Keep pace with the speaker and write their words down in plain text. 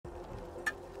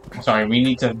Sorry, we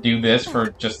need to do this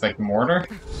for just like mortar?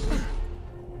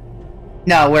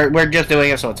 No, we're just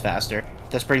doing it so it's faster.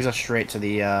 This brings us straight to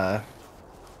the,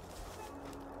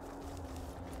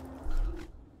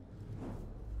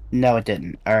 No, it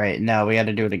didn't. Alright, no, we had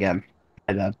to do it again.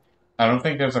 My bad. I don't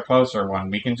think there's a closer one.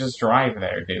 We can just drive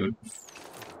there, dude.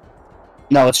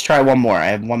 No, let's try one more. I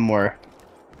have one more.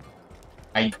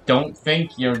 I don't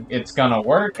think it's gonna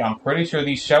work. I'm pretty sure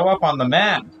these show up on the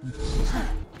map.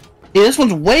 Yeah, this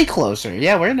one's way closer.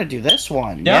 Yeah, we're gonna do this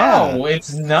one. No,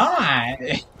 it's not.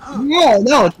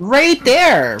 No, it's right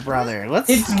there, brother.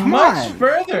 It's much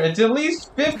further. It's at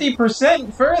least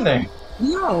 50% further.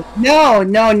 No.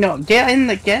 Get in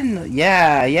the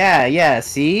Yeah.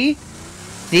 See,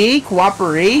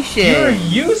 cooperation. You're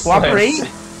useless. Cooperate.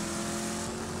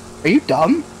 Are you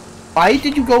dumb? Why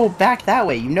did you go back that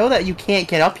way? You know that you can't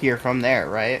get up here from there,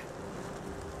 right?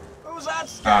 Who's that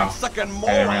sucking moron?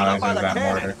 I didn't realize it was that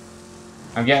mortar.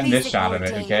 I'm getting this shot of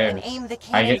it. Who cares?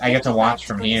 I get to watch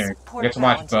from here. I get to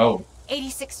watch both.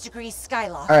 86 degrees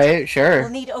skyloft. All right, sure. We'll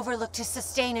need Overlook to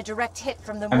sustain a direct hit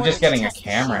from the I'm mortar just getting to a test the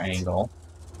camera shield. angle.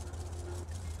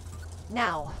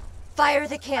 Now, fire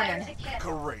the cannon.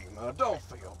 Karima, don't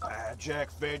feel bad. Jack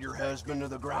fed your husband to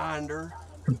the grinder.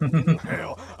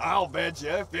 Hell, I'll bet you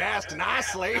if you ask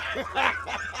nicely.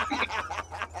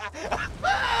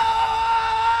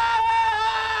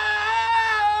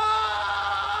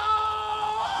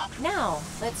 Now,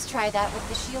 let's try that with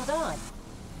the shield on.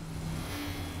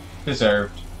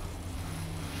 Deserved.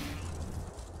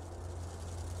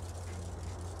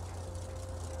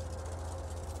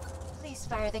 Please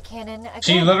fire the cannon again.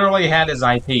 She literally had his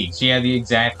IP. She had the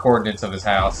exact coordinates of his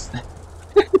house.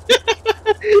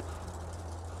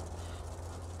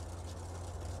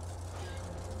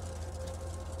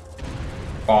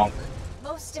 Bonk.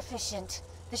 Most efficient.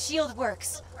 The shield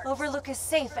works. Overlook is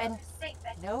safe and...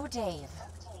 no Dave.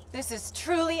 This is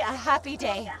truly a happy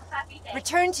day.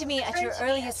 Return to me at your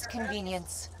earliest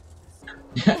convenience.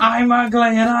 I'm ugly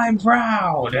and I'm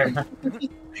proud!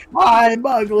 I'm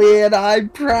ugly and I'm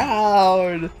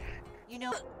proud! You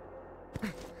know...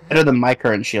 Better than my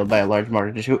current shield by a large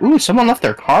margin. Ooh, someone left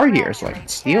their car here so I can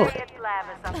steal it.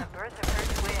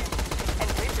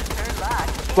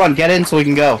 Come on, get in so we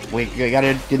can go. We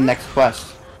gotta do the next quest.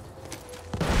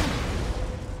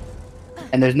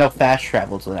 And there's no fast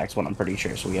travel to the next one, I'm pretty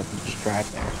sure, so we have to just drive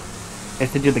there. We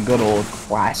have to do the good old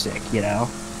classic, you know?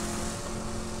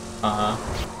 Uh-huh.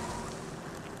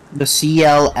 The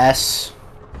CLS...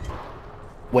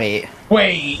 Wait.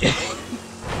 Wait!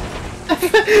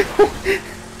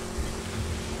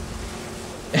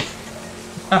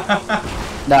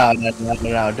 No,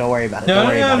 don't worry about it.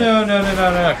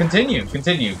 No. Continue.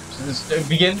 Just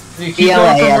begin. Keep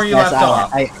going from where you left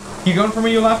off. Keep going from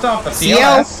where you left off. The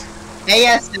CLS.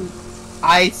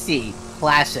 ASIC.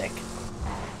 Classic.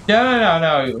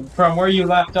 No. From where you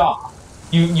left off.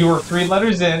 You were 3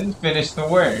 letters in. Finish the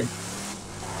word.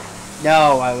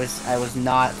 No, I was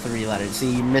not 3 letters.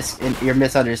 See, you're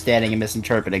misunderstanding and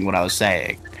misinterpreting what I was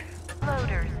saying.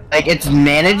 Like, it's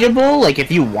manageable. Like,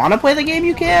 if you want to play the game,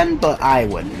 you can, but I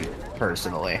wouldn't,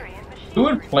 personally. Who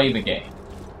would play the game?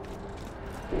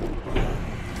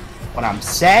 What I'm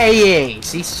saying!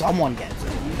 See, someone gets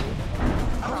it.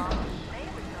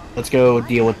 Let's go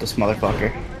deal with this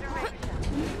motherfucker.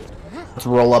 Let's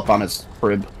roll up on his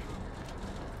crib.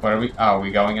 What are we? Oh, are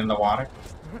we going in the water?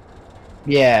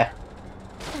 Yeah.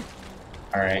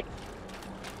 Alright.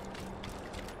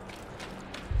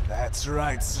 That's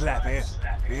right, Slappy.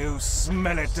 You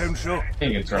smell it, don't you? I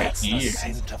think it's right That's here. the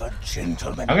scent of a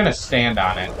gentleman. I'm gonna stand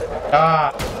on it.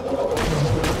 Ah!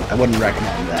 I wouldn't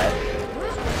recommend that.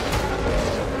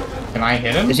 Can I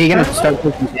hit him? Is he gonna start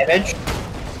taking damage?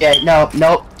 Yeah,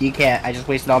 nope, you can't. I just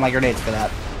wasted all my grenades for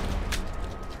that.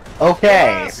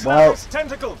 Okay, well...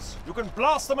 tentacles! You can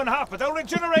blast them in half, but they'll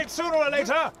regenerate sooner or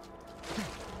later!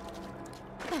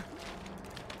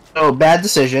 Oh, bad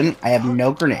decision. I have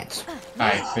no grenades.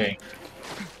 I see.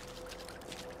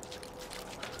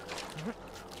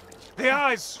 The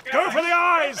eyes! Go for the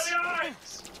eyes!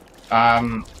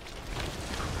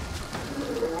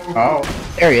 Oh.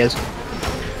 There he is.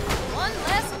 One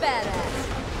less badass.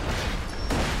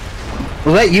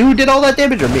 Was that you who did all that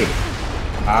damage, or me?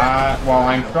 Well,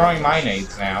 I'm throwing my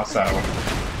nades now, so...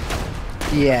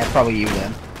 Yeah, probably you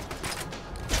then.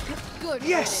 Good.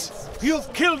 Yes!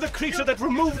 You've killed the creature that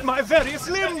removed my various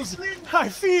limbs! I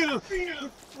feel...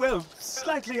 well,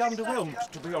 slightly underwhelmed,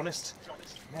 to be honest.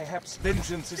 Mayhaps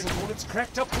vengeance isn't all it's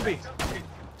cracked up to be.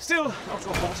 Still, not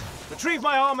your fault. Retrieve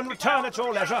my arm and return at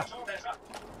your leisure.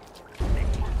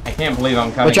 I can't believe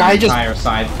I'm cutting the entire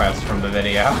side quest from the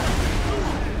video.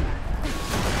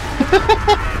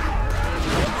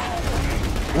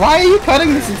 Why are you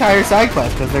cutting this entire side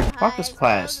quest? Because they're fuck this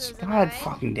quest. God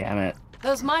fucking damn it.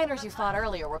 Those miners you fought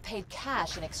earlier were paid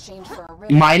cash in exchange for a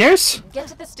rig. Miners? Get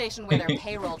to the station where their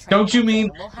payroll train Don't you mean?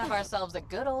 we'll have ourselves a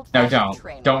good old No,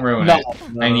 don't ruin it.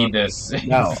 I need this.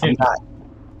 No, I'm not.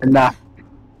 I'm not.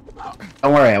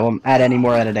 Don't worry, I won't add any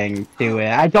more editing to it.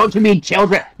 I don't mean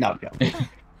children. No, no.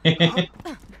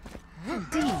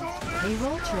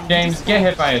 James, get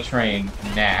hit by a train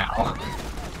now.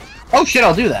 Oh shit,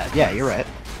 I'll do that. Yeah, you're right.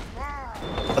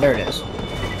 Oh, there it is.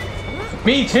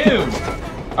 Me too.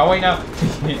 Oh wait, no.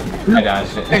 I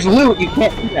dodged it. There's loot. You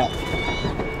can't do that.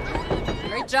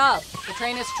 Great job. The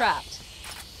train is trapped.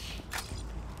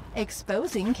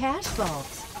 Exposing cash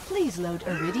vaults. Please load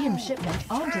iridium shipment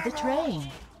onto the train.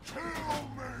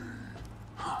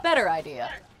 Better idea.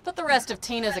 Put the rest of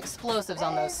Tina's explosives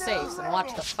on those safes and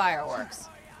watch the fireworks.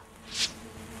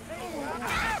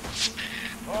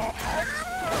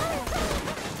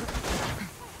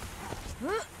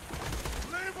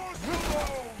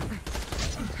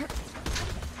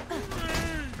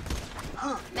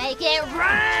 Make it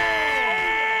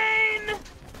rain!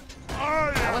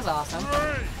 That was awesome.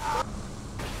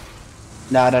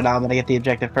 No, I'm gonna get the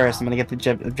objective first. I'm gonna get the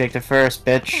objective first,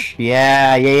 bitch.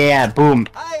 Yeah. Boom.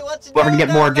 Hey, what's Whoever can get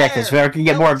more objectives. Whoever can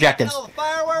get more objectives.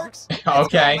 Fireworks?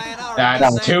 Okay,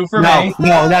 that's 2 for me. No,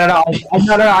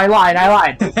 I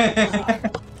lied.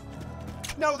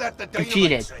 Know that the You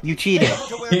cheated. You cheated.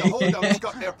 to where the holdouts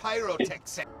got their pyrotech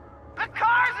set. The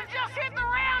cars have just hit the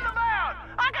roundabout!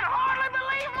 I can hardly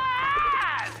believe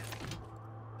my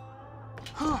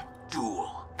eyes!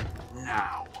 Duel.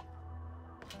 Now.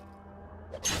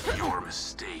 Your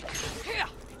mistake.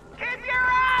 Keep your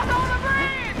eyes on the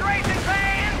breeze, racing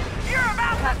fans! You're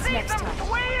about to see some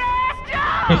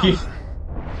sweet-ass jumps!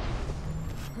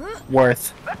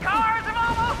 Worth. The cars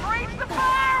have almost reached the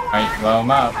fireworks! Alright, blow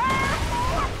them up.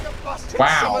 Busted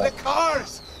Wow. some of the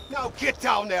cars. Now get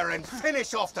down there and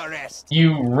finish off the rest.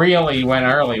 You really went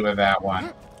early with that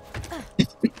one.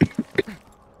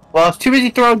 Well, it's too busy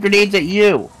throwing grenades at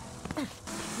you.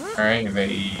 Alright,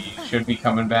 they should be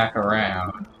coming back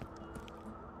around.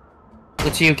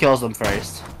 Let's see who kills them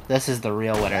first. This is the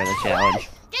real winner of the challenge.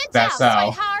 Good That's job, how.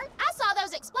 sweetheart. I saw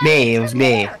those explosives. Me, it was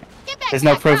me. There's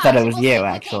no proof that it was you,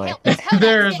 actually.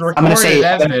 There's I'm gonna say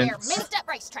recorded evidence. Messed up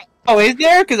racetrack. Oh, is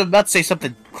there? Because I'm about to say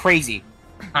something crazy.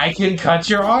 I can cut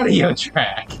your audio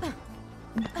track.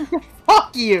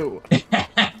 Fuck you!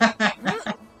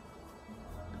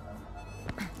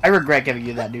 I regret giving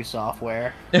you that new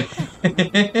software.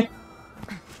 I'm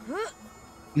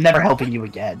never helping you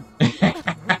again.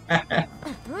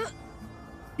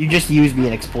 You just use me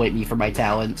and exploit me for my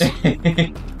talents.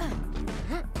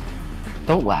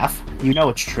 Don't laugh. You know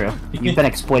it's true. You've been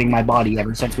exploiting my body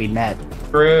ever since we met.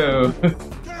 True.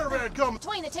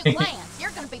 Between the two plans,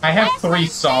 you're gonna be I have last 3 man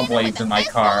saw standing with blades a in my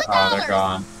fistful car. of Oh, they're dollars.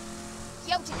 gone.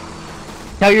 Yo,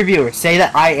 Tell your viewers, say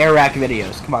that I air rack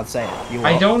videos. Come on, say it. You will.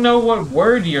 I don't know what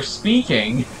word you're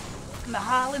speaking. In the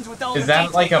Highlands with all Is the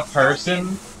that like a details.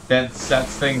 person that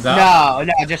sets things up? No,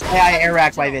 just say I air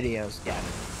rack my videos. Yeah.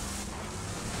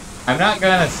 I'm not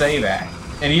gonna say that.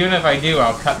 And even if I do,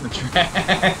 I'll cut the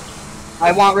track.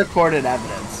 I want recorded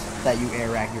evidence that you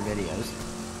air rack your videos.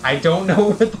 I don't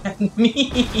know what that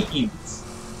means.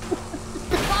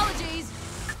 apologies.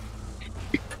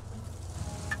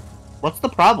 What's the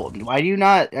problem? Why do you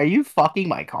not? Are you fucking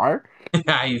my car?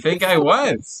 I think I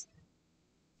was.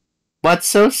 What's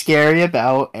so scary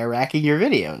about air racking your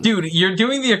videos? Dude, you're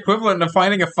doing the equivalent of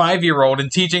finding a 5-year-old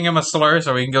and teaching him a slur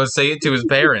so he can go say it to his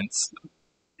parents.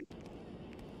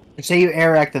 Say you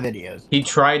air rack the videos. He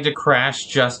tried to crash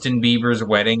Justin Bieber's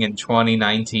wedding in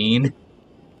 2019. I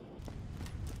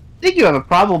think you have a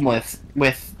problem with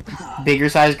bigger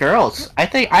sized girls. I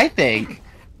think.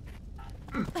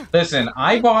 Listen,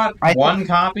 I bought one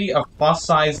copy of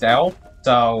plus-sized Elf,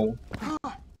 so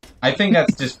I think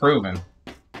that's disproven.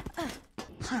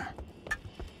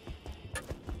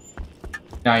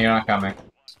 No, you're not coming.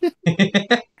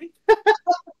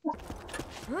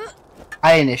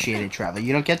 I initiated travel.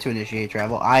 You don't get to initiate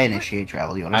travel. I initiate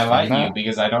travel. You I understand like that? you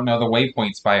because I don't know the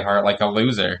waypoints by heart like a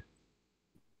loser.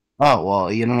 Oh,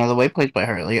 well, you don't know the waypoints by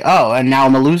heart. Like, oh, and now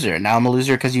I'm a loser. Now I'm a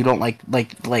loser because you don't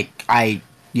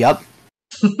Yup.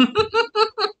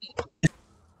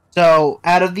 So,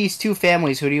 out of these two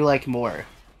families, who do you like more?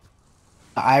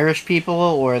 The Irish people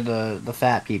or the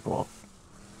fat people?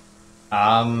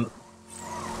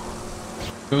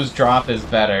 Whose drop is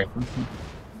better?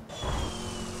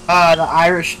 The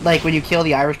Irish, like, when you kill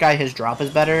the Irish guy, his drop is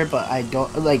better, but I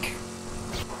don't, like,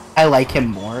 I like him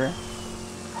more.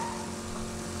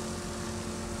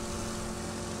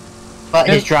 But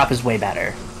his drop is way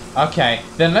better. Okay,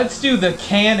 then let's do the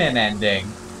canon ending.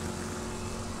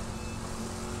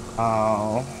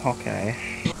 Oh, okay.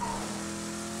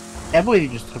 I can't believe you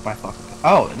just took my fucking...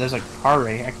 Oh, there's a car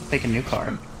ray. I can take a new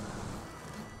car.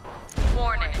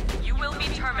 Warning, you will be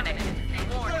terminated.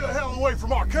 Get the hell away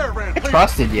from our caravan, I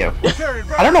trusted you.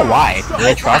 I don't know why, but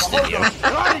I trusted you.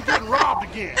 I ain't getting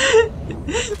robbed again.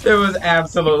 There was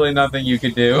absolutely nothing you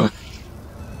could do.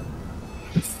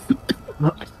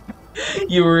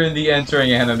 You were in the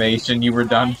entering animation, you were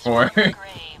done for.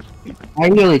 I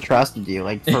really trusted you,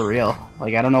 like, for real.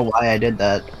 Like, I don't know why I did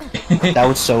that. That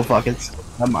was so fucking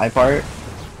on my part.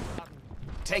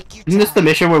 Isn't this the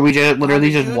mission where we just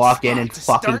literally just walk in and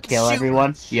fucking kill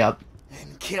everyone? Yep.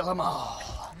 And kill them all.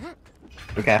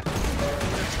 Okay.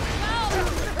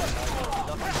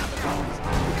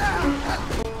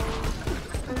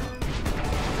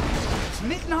 Is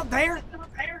Nick not there?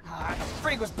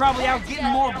 Frig was probably out getting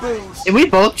more booze. Did we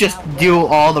both just do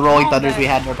all the Rolling Thunders we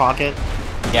had in our pocket?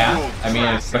 Yeah, I mean,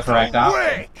 it's the correct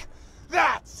option.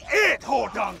 That's it,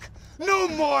 Hodunk! No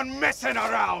more messing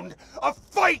around! A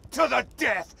fight to the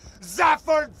death!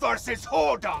 Zafford versus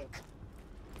Hodunk!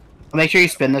 Make sure you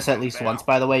spin this at least once,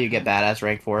 by the way. You get badass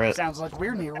rank for it. Sounds like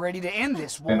we're near ready to end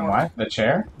this war. Then what? The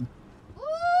chair? Ooh,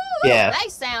 Yeah. They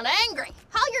sound angry.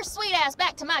 Haul your sweet ass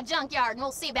back to my junkyard and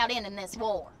we'll see about ending this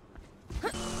war.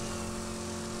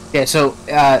 Yeah, so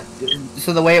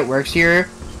the way it works here,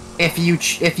 if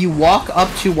you walk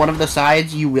up to one of the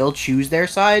sides, you will choose their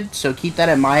side. So keep that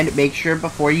in mind. Make sure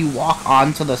before you walk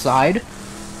onto the side,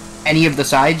 any of the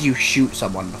sides, you shoot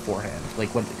someone beforehand.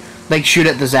 Like shoot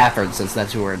at the Zafford, since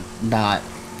that's who we're not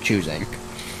choosing.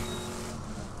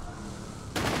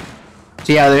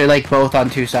 So yeah, they're like both on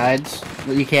two sides.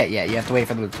 You can't yet. You have to wait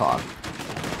for them to talk.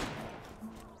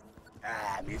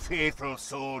 Ah, me faithful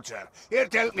soldier. Here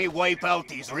to help me wipe out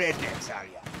these rednecks, are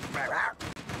ya?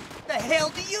 The hell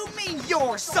do you mean,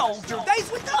 your soldier?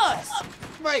 They's with us!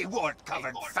 My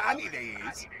wart-covered fanny they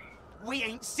is. We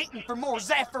ain't sitting for more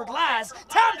Zafford lies.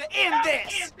 Time to end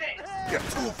this! You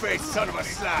two-faced son of a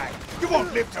slag. You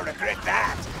won't live to regret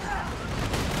that.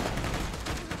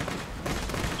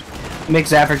 Make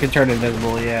Zafford can turn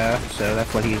invisible, yeah. So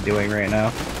that's what he's doing right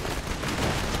now.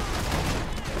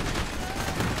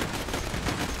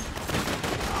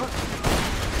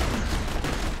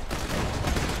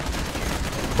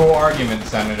 Cool argument,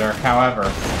 Senator. However,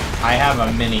 I have a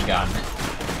minigun.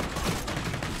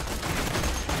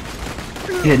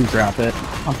 He didn't drop it.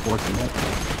 Unfortunate.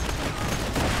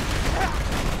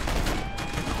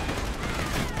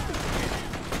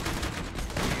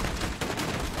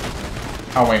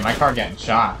 Oh wait, my car getting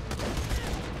shot.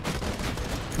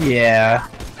 Yeah.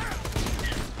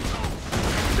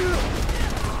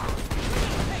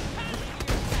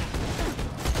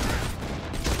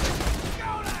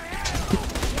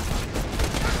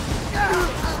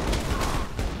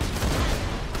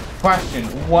 Question,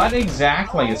 what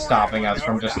exactly is stopping us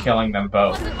from just killing them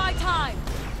both?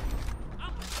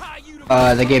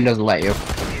 The game doesn't let you.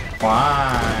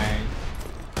 Why?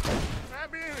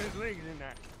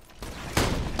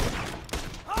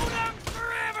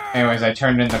 Anyways, I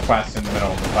turned in the quest in the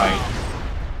middle of the fight.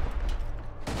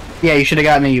 Yeah, you should have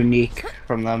gotten a unique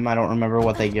from them. I don't remember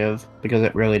what they give, because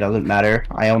it really doesn't matter.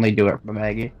 I only do it for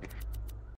Maggie.